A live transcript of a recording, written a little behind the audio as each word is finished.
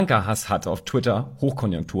Hass hat auf Twitter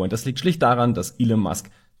Hochkonjunktur. Und das liegt schlicht daran, dass Elon Musk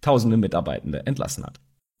tausende Mitarbeitende entlassen hat.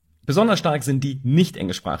 Besonders stark sind die nicht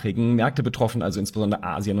englischsprachigen Märkte betroffen, also insbesondere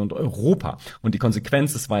Asien und Europa. Und die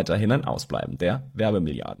Konsequenz ist weiterhin ein Ausbleiben der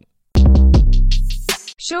Werbemilliarden.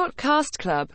 Shortcast Club